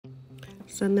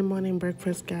Sunday morning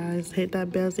breakfast, guys. Hit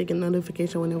that bell so you get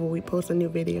notification whenever we post a new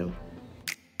video.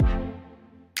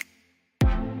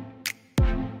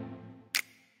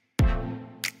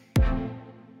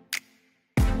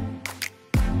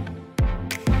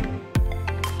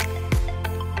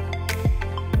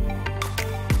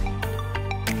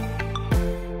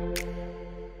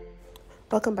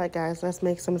 Welcome back, guys. Let's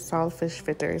make some saltfish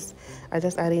fritters. I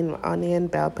just added onion,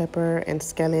 bell pepper, and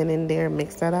scallion in there,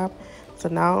 mix that up. So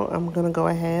now I'm gonna go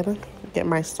ahead, get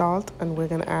my salt, and we're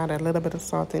gonna add a little bit of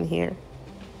salt in here.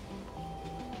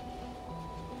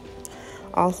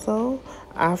 Also,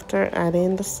 after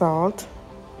adding the salt,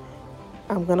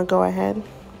 I'm gonna go ahead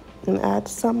and add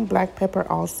some black pepper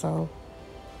also.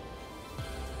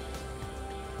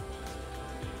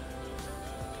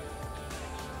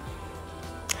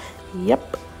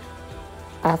 Yep.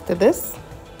 After this,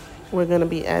 we're gonna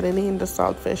be adding in the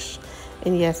saltfish.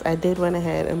 And yes, I did went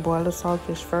ahead and boil the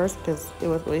saltfish first because it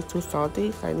was way too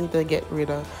salty. So I need to get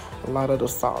rid of a lot of the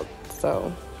salt.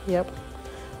 So, yep.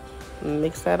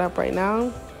 Mix that up right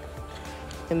now.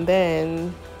 And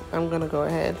then I'm gonna go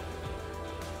ahead,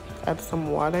 add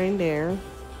some water in there.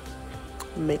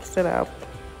 Mix it up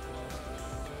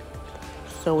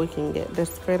so we can get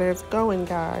this fritters going,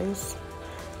 guys.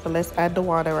 So let's add the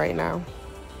water right now.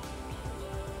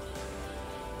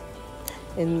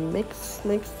 And mix,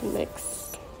 mix,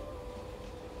 mix.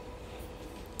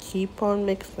 Keep on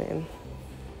mixing.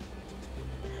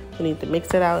 We need to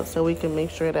mix it out so we can make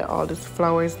sure that all this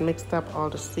flour is mixed up, all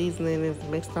the seasoning is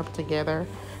mixed up together,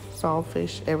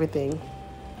 saltfish, everything.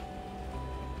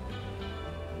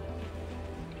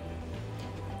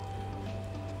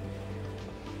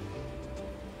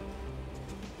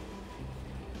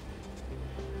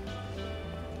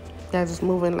 Yeah, just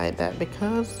moving like that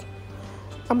because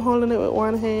I'm holding it with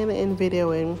one hand and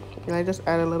videoing, and I just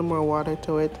add a little more water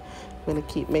to it. I'm gonna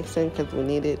keep mixing because we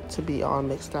need it to be all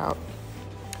mixed out.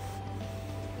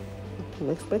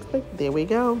 Mix, mix, mix. There we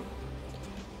go.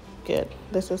 Good.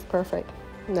 This is perfect.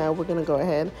 Now we're gonna go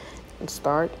ahead and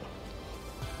start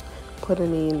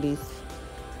putting in these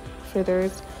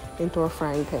fritters into a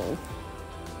frying pan.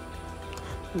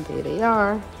 And there they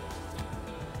are.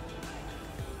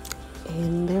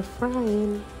 And they're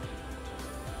frying.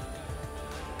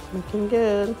 Looking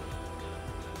good.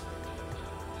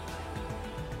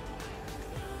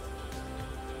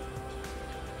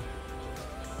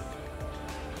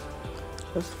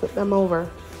 Let's flip them over.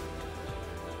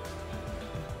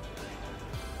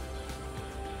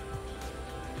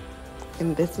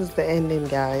 And this is the ending,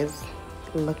 guys.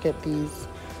 Look at these.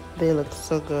 They look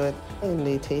so good and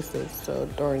they tasted so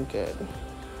darn good.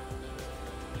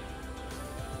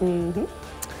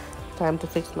 Time to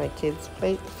fix my kids'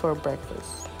 plate for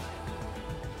breakfast.